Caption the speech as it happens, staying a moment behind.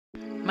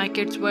My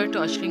kids were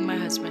torturing my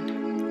husband.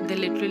 They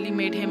literally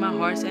made him a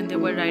horse and they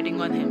were riding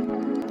on him.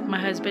 My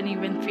husband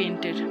even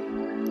fainted.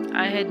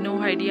 I had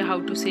no idea how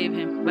to save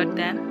him, but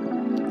then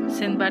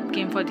Sindbad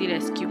came for the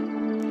rescue.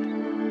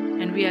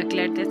 And we are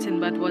glad that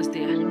Sindbad was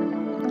there.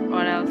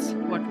 Or else,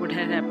 what would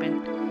have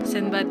happened?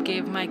 Sindbad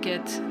gave my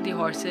kids the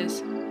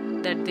horses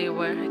that they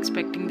were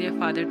expecting their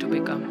father to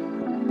become.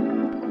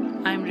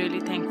 I am really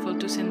thankful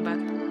to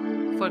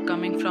Sindbad for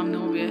coming from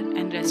nowhere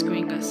and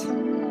rescuing us.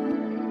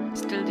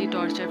 Still, the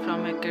torture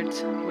from my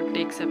kids would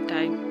take some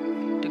time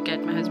to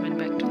get my husband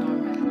back to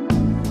normal.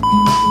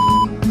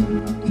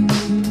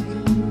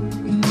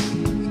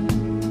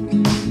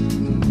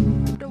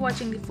 After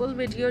watching the full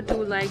video,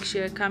 do like,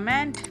 share,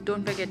 comment.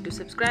 Don't forget to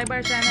subscribe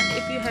our channel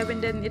if you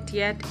haven't done it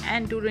yet,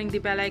 and do ring the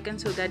bell icon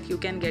so that you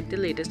can get the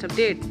latest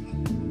updates.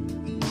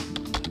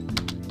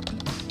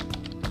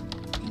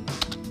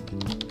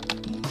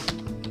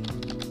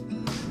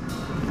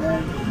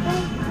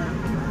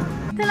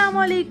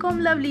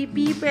 Assalamualaikum lovely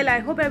people. I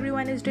hope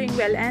everyone is doing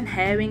well and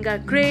having a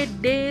great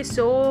day.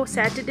 So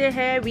Saturday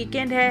है,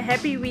 weekend है,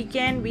 happy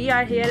weekend. We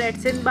are here at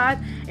Sindbad.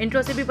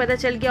 Intro से भी पता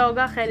चल गया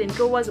होगा. खैर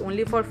intro was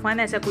only for fun,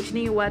 ऐसा कुछ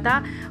नहीं हुआ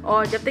था.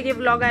 और जब तक ये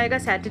व्लॉग आएगा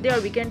सैटरडे और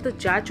वीकेंड तो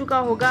जा चुका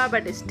होगा,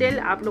 बट स्टिल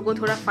आप लोगों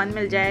को थोड़ा फन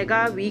मिल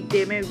जाएगा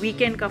वीकडे में,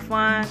 वीकेंड का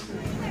fun.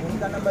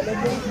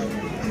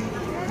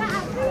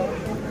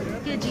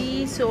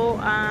 Ji so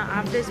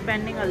after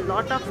spending a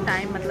lot of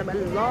time, मतलब a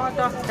lot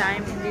of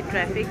time in the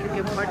traffic,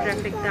 क्योंकि बहुत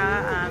ट्रैफिक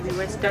था. वी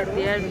वर स्टक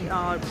देयर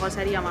और बहुत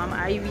सारी अवाम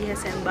आई हुई है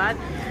Sinbad.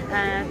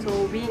 So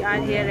we are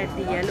here at the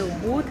yellow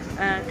booth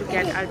to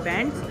get our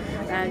bands,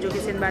 जो कि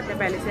सिंदबाद ने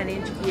पहले से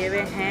अरेंज किए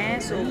हुए हैं.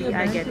 So we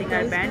are getting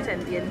our bands and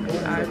then we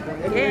are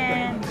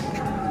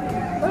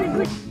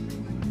going.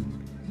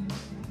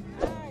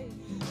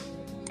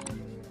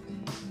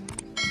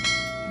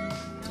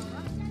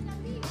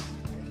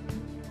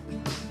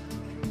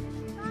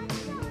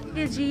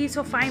 Ji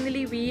so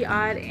finally we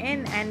are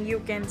in and you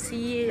can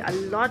see a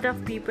lot of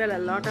people, a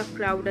lot of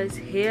crowd is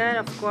here.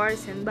 Of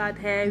course Sindbad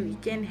है,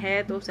 weekend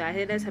है, तो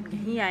ज़ाहिर है सब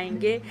यहीं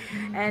आएंगे.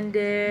 and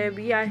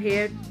we are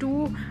here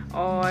too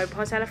और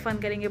बहुत सारा फन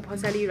करेंगे, बहुत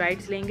सारी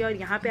राइड्स लेंगे. और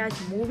यहाँ पे आज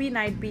मूवी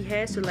नाइट भी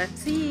है. so let's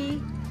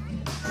see.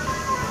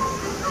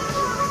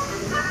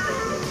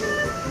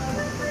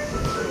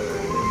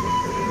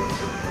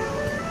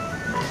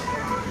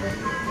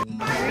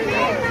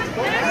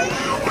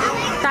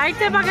 टाइट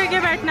से पकड़ के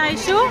बैठना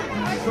issue.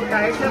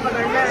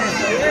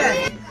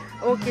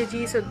 Okay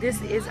ji so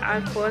this is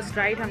our first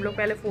ride. हम लोग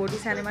पहले 4D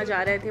सिनेमा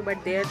जा रहे थे,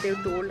 but there they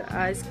told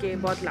us के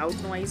बहुत लाउड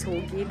नॉइज़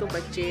होगी तो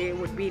बच्चे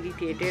वुड बी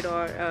इरिटेटेड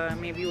और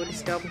मे बी वो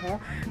डिस्टर्ब हों,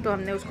 तो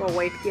हमने उसको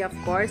अवॉइड किया.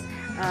 Of course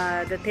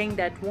the thing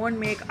that won't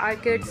make our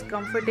kids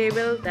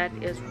comfortable,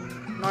 that is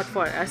not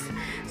for us.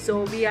 So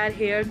we are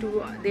here to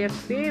their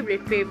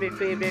favorite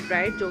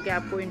ride, जो कि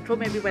आपको इंट्रो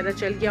में भी पता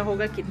चल गया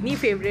होगा कितनी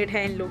फेवरेट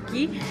है इन लोग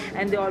की.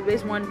 and they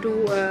always want to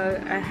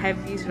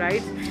have these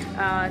rides.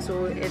 So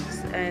it's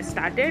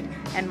started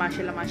and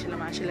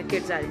mashallah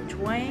kids are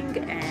enjoying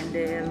and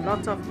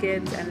lots of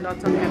kids and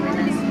lots of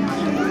happiness.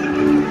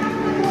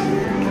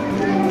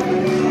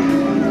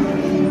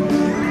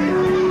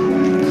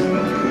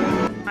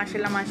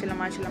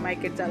 माशाल्लाह my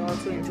kids are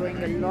also enjoying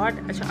a lot.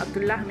 अच्छा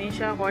अब्दुल्ला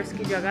हमेशा horse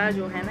की जगह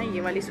जो है ना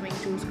ये वाली स्विंग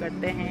चूज़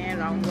करते हैं,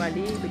 राउंड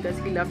वाली, because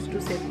he loves to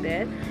sit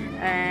there.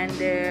 And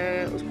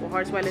उसको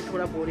हॉर्स वाले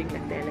थोड़ा बोरिंग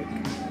लगता है, like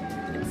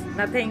it's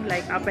nothing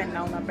like up and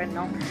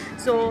down.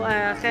 सो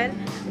खैर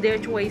देयर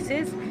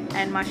चॉइसेस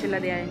एंड माशाल्लाह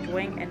they are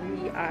enjoying and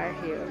we are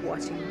here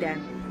watching them.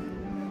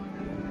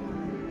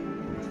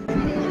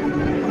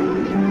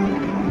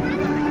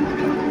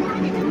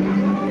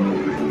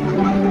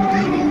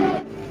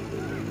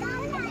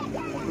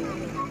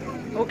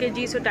 Okay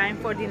ji, so time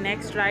for the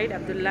next ride.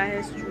 Abdullah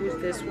has choose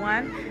this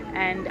one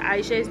and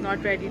Aisha is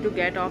not ready to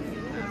get off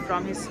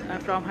from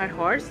her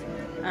horse.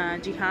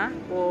 जी हाँ,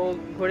 वो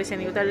घोड़े से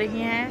नहीं उतर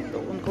रही हैं, तो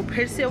उनको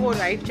फिर से वो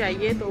राइड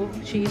चाहिए. तो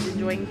she is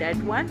enjoying that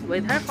one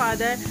with her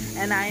father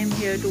and I am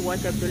here to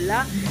watch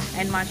Abdullah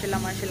and mashallah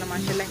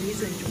he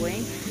is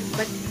enjoying.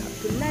 But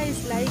Abdullah is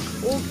like,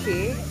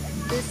 okay,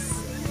 this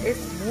is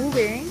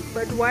moving,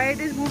 but why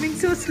it is moving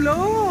so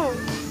slow?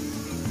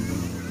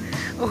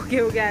 Okay,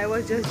 I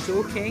was just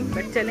joking,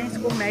 but चलें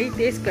इसको मैं ही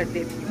test कर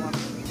देती हूँ.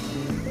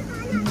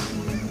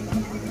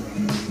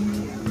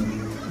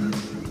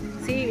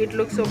 See, it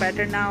looks so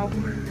better now.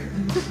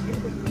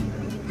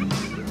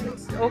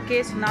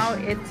 Okay, so now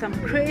it's some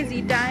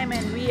crazy time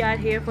and we are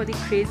here for the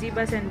crazy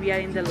bus and we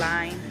are in the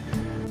line.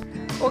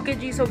 Okay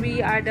ji, so we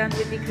are done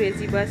with the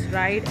crazy bus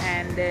ride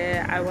and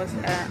I was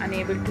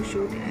unable to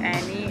shoot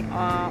any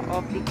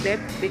of the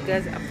clip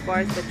because of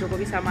course बच्चों को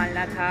भी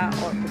संभालना था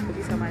और खुद को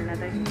भी संभालना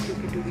था,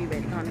 क्योंकि to be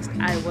very honest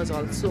I was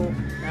also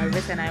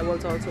nervous and I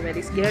was also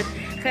very scared.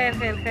 खैर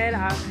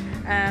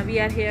we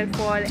are here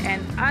for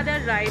another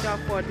ride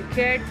for the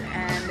kids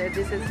and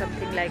this is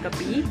something like a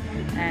bee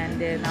and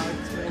now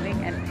it's moving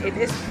and it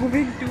is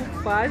moving too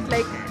fast.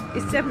 Like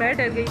इससे मैं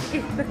डर गई कि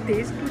इतना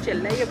तेज़ क्यों चल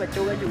रहा है, ये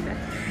बच्चों का झूला.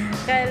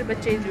 खैर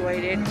बच्चे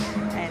enjoyed it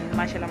and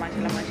mashallah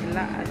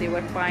they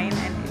were fine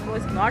and it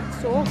was not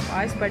so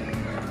fast but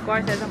of of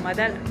course as a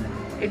mother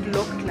it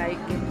looked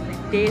like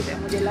तेज़ है,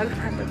 मुझे लग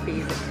रहा था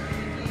तेज़ है।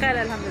 खैर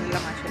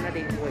अल्हम्दुलिल्लाह माशाल्लाह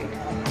they enjoyed।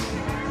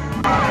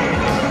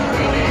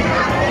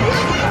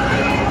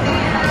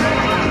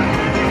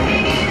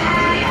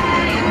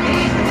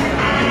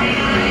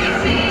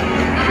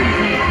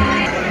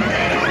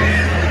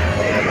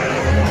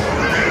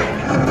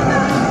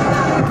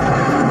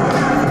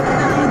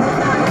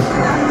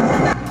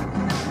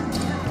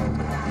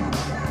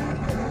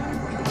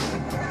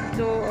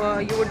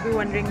 You would be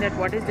wondering that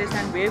what is this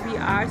and where we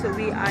are. So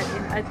we are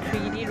in a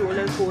 3D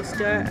roller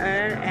coaster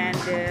and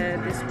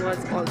this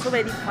was also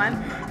very fun.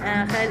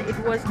 It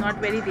was not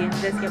very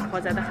dangerous या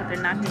बहुत ज़्यादा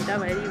ख़तरनाक नहीं था,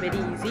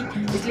 very easy।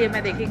 इसलिए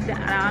मैं देखी कि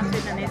आराम से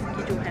मैंने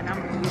इसकी जो है ना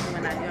मूवी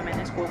बना लिया,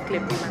 मैंने इसको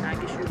क्लिप भी बना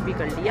के शूट भी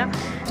कर लिया।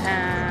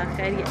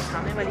 खैर ये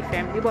सामने वाली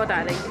फैमिली बहुत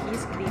आ रही थी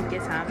स्क्रीन के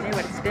सामने,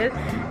 but still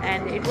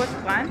and it was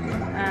fun.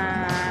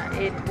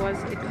 it was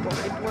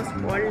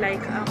called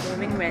like a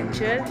moving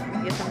venture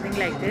या something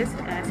like this,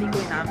 ऐसी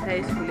कोई नाम था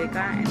इस झूले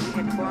का, and we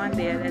had fun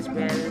there as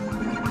well।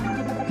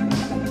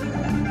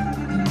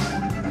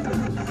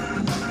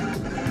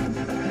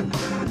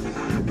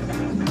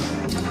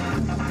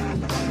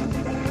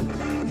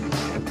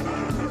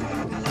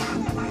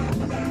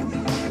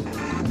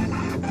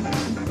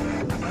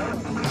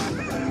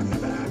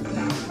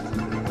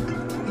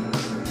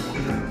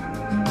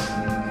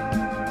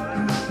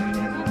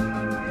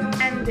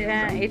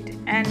 It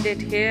ended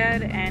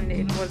here and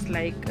it was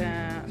like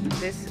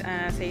this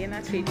सही है ना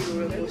 3D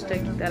roller coaster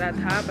की तरह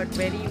था, but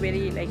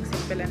very like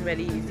simple and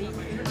very easy।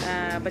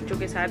 बच्चों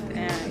के साथ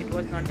it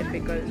was not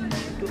difficult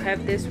to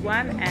have this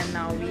one and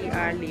now we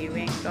are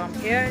leaving from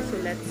here।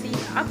 So let's see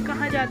अब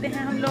कहाँ जाते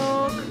हैं हम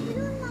लोग।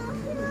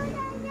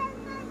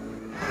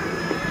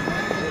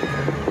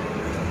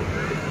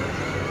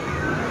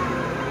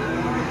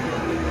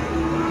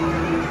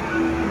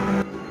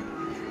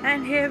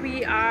 And here we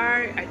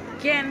are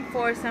again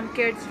for some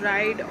kids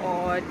ride,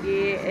 और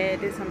ये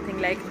it is something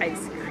like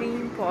ice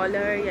cream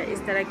parlor या इस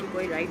तरह की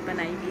कोई राइड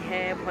बनाई हुई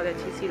है, बहुत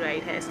अच्छी सी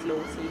राइड है, slow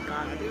C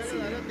calm C,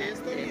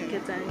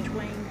 kids are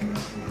enjoying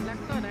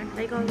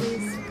like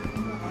always।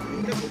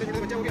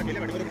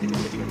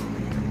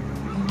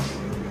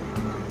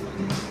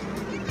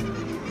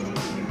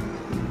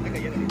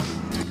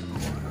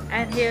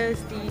 And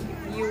here's the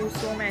view,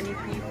 so many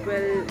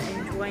people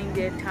enjoying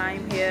their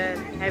time here,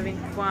 having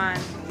fun,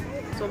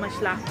 so much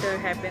laughter,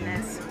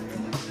 happiness।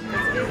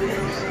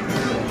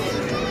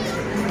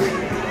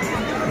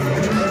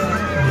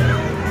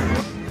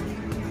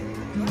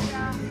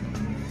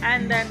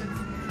 And then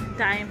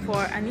time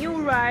for a new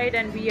ride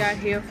and we are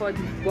here for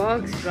the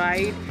Bugs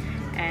ride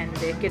and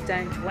the kids are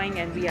enjoying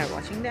and we are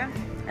watching them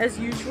as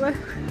usual।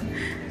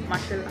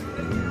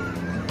 MashaAllah।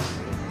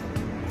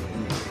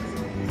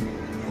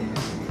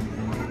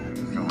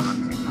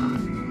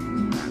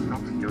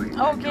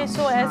 Okay,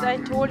 so as I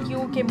told you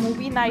कि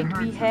movie night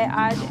भी है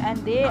आज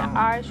and they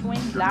are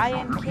showing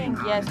Lion King।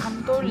 Yes,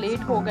 हम तो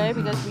late हो गए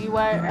because we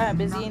were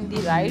busy in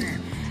the ride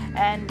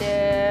and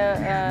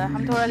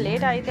हम थोड़ा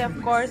लेट आए थे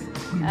of course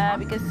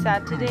because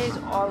Saturday is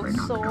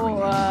also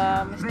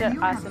Mr.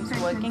 Asim's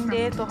working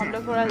day, तो हम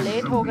लोग थोड़ा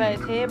लेट हो गए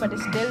थे, but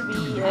still we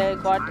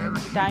got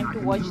time to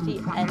watch the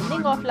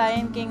ending of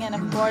Lion King and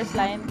of course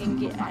Lion King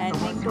की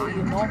ending तो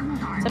you know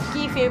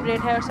सबकी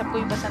favorite है और सबको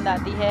ही पसंद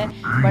आती है,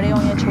 बड़े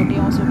हों या छोटे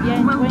हों, so we are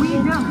enjoying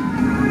it।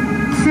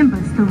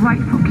 Simba's the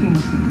rightful king।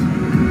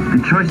 The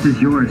choice is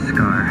yours,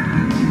 Scar.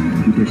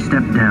 Either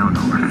step down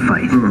or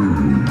fight. Oh,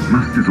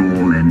 must it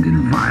all end in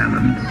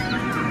violence?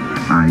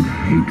 I'd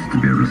hate to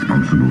be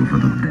responsible for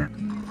the death.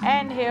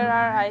 And here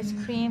are ice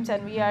creams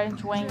and we are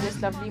enjoying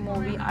this lovely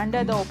movie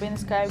under the open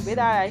sky with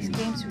our ice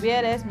creams,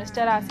 whereas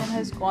Mr. Asim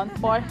has gone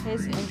for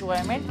his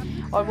enjoyment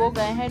और वो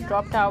गए हैं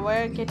drop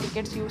tower के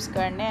tickets use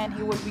करने and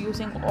he would be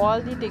using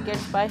all the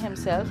tickets by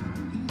himself।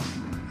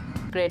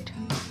 Great।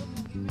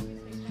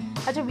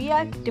 अच्छा, we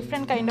are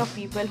different kind of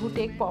people who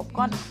take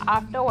popcorn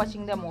after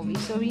watching the movie,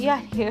 so we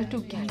are here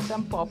to get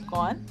some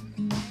popcorn।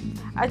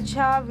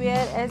 अच्छा,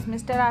 whereas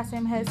Mr.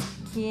 Asim has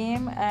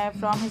came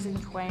from his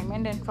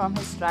enjoyment and from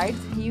his rides,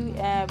 he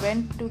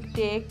went to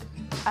take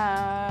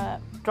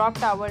drop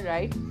tower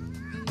ride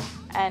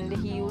and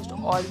he used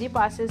all the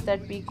passes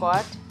that we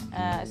got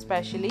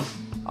especially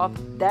of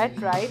that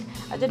ride।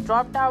 अच्छा,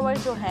 drop tower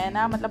जो है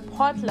ना मतलब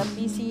बहुत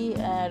लंबी सी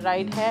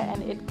ride है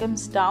and it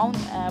comes down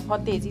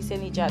बहुत तेज़ी से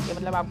नीचे आती है,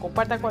 मतलब आपको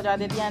ऊपर तक पहुंचा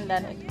देती है and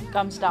then it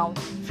comes down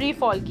free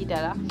fall की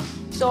तरह।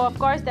 So of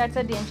course that's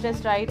a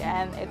dangerous ride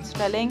and it's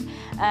thrilling,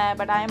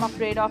 but I am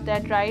afraid of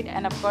that ride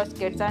and of course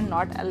kids are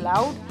not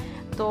allowed।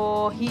 So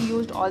he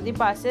used all the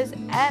passes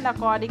and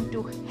according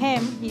to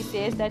him he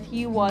says that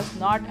he was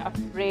not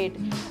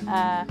afraid,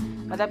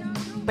 मतलब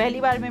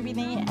पहली बार में भी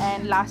नहीं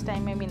and last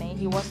time में भी नहीं,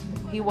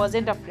 he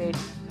wasn't afraid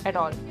at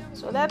all।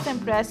 So that's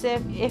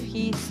impressive if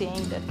he's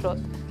saying the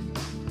truth।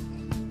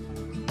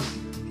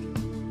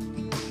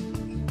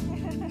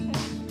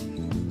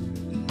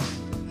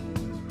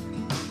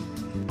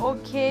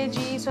 Okay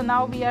ji, so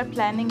now we are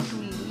planning to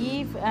leave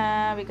leave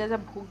because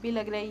अब भूख भी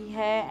लग रही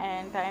है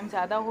एंड टाइम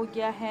ज़्यादा हो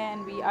गया है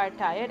एंड वी आर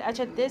टायर्ड.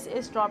 अच्छा, this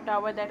is drop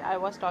tower that I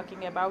was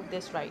talking about.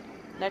 This ride,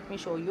 let me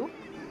show you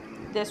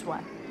this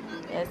one.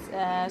 Yes,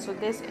 so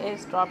this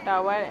is drop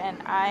tower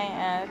and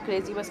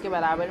crazy bus के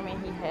बराबर में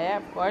ही है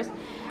of course.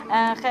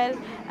 खैर,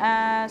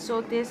 so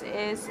this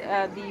is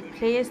the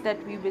place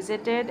that we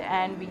visited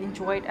and we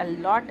enjoyed a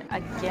lot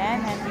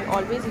again and we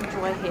always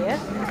enjoy here.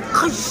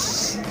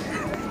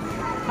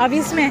 अब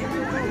इसमें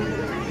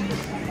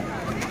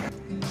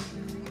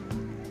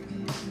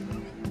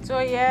So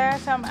yeah,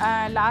 some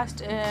last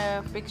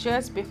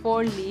pictures before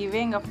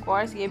leaving. Of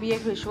course ये भी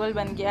एक ritual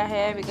बन गया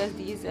है because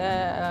these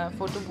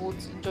photo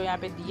booths जो यहाँ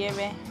पे दिए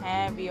हुए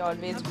हैं we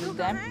always use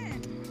them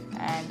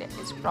and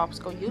इस props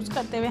को use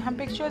करते हुए हम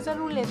pictures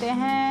ज़रूर लेते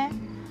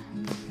हैं.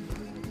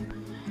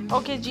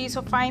 Okay ji,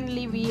 so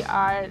finally we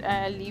are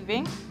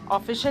leaving.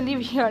 Officially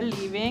we are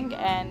leaving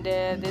and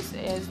this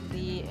is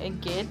the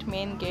gate,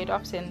 main gate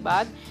of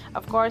Sindbad.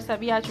 Of course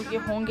सभी आ चुके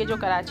होंगे जो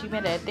कराची में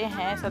रहते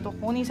हैं. ऐसा तो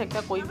हो नहीं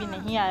सकता कोई भी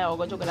नहीं आया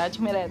होगा जो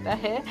कराची में रहता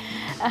है.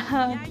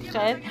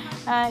 खैर,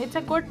 it's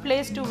a good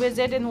place to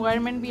visit.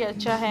 Environment भी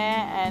अच्छा है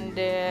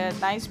and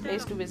nice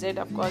place to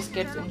visit. Of course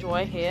kids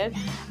enjoy here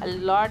a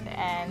lot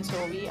and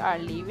so we are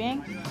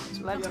leaving.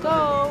 So let's go.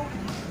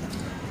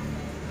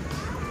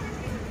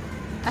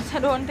 I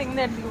don't think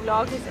that the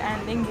vlog is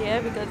ending here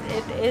because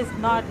it is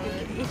not.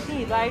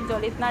 इतनी rides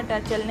और इतना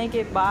चलने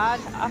के बाद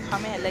अब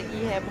हमें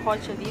लगी है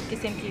बहुत शदीद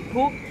किस्म की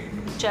भूख.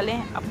 चलें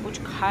अब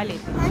कुछ खा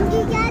लेते हैं.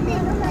 क्या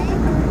देख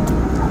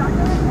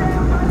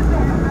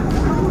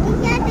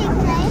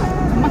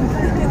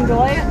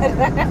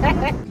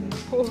रहे हैं?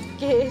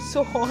 Okay, so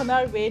on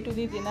our way to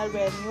the dinner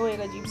venue एक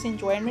अजीब सी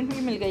इंजॉयमेंट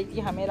भी मिल गई थी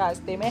हमें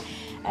रास्ते में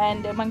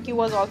and monkey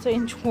was also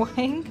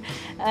enjoying.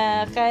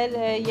 खैर,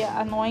 ये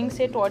अनोइंग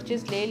से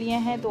टॉर्चेस ले लिए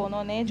हैं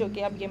दोनों ने जो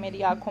कि अब ये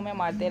मेरी आंखों में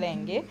मारते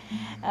रहेंगे.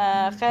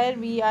 खैर,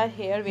 we are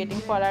here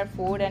waiting for our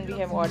food and we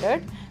have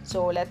ordered.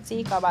 So let's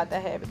see कब आता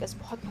है बिकॉज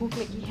बहुत भूख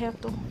लगी है अब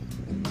तो.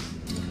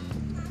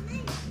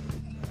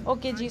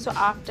 Okay ji, so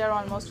after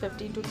almost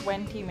 15 to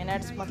 20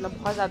 minutes, मतलब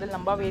बहुत ज़्यादा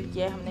लंबा वेट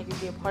किया है हमने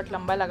क्योंकि बहुत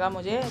लंबा लगा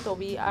मुझे. तो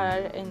we are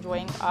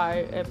enjoying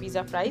are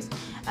pizza fries.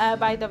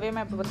 By the way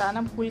मैं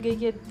बताना भूल गई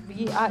कि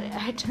we are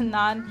eight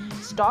naan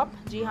stop.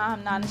 जी हाँ, हम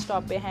नान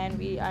स्टॉप पे हैं.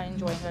 We are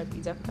enjoying are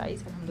pizza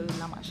fries.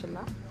 अल्हम्दुलिल्लाह,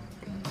 माशाल्लाह.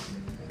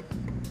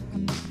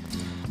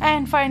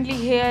 And finally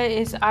here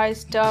is our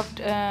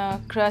stuffed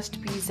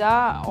crust pizza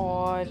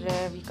और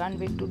we can't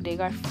wait to dig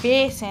our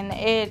face in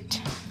it.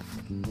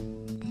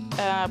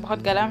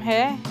 बहुत गर्म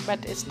है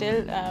but still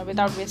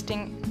without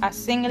wasting a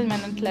single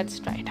minute let's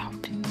try it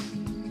out.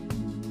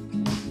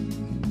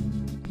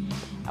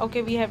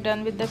 Okay, we have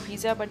done with the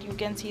pizza but you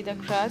can see the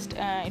crust.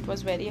 It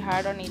was very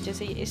hard और नीचे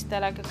से इस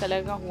तरह का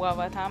colour का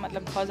हुआ था,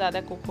 मतलब बहुत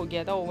ज़्यादा कुक हो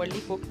गया था,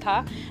 ओवरली कुक था.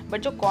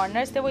 बट जो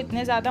कॉर्नर्स थे वो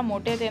इतने ज़्यादा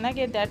मोटे थे ना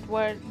कि that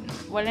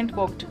weren't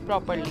cooked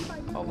properly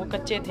और वो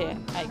कच्चे थे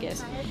I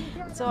guess.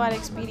 So our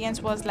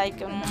experience was like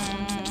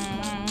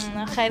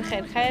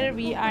खैर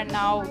we are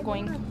now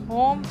going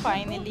home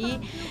finally.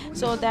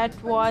 So that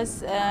was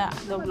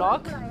the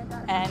vlog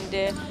and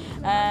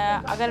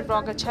अगर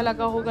ब्लॉग अच्छा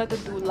लगा होगा तो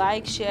डू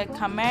लाइक, शेयर,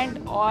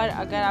 कमेंट. और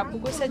अगर आपको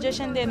कोई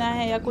सजेशन देना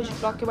है या कुछ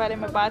ब्लॉग के बारे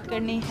में बात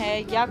करनी है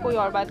या कोई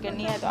और बात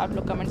करनी है तो आप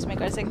लोग कमेंट्स में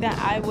कर सकते हैं.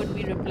 I would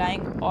be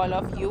replying all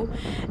of you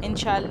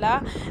इंशाल्लाह.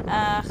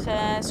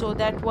 So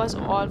that was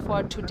all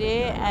for today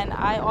and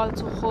I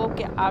also hope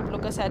कि आप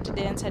लोग का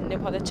सैटरडे एंड संडे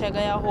बहुत अच्छा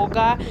गया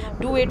होगा.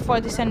 Do wait for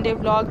the Sunday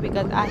vlog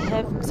because I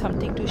have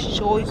something to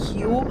show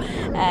you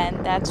and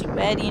that's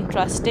very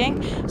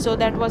interesting. So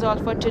that was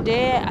all for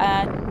today.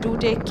 Do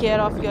take care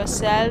of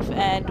yourself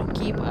and to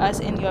keep us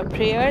in your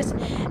prayers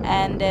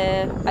and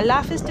Allah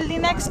Hafiz till the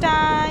next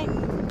time.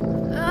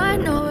 I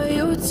know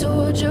you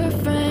told your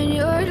friend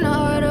you're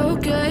not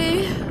okay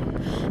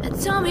and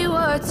tell me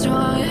what's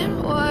wrong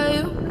and why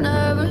you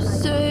never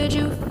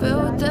said you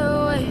felt that way.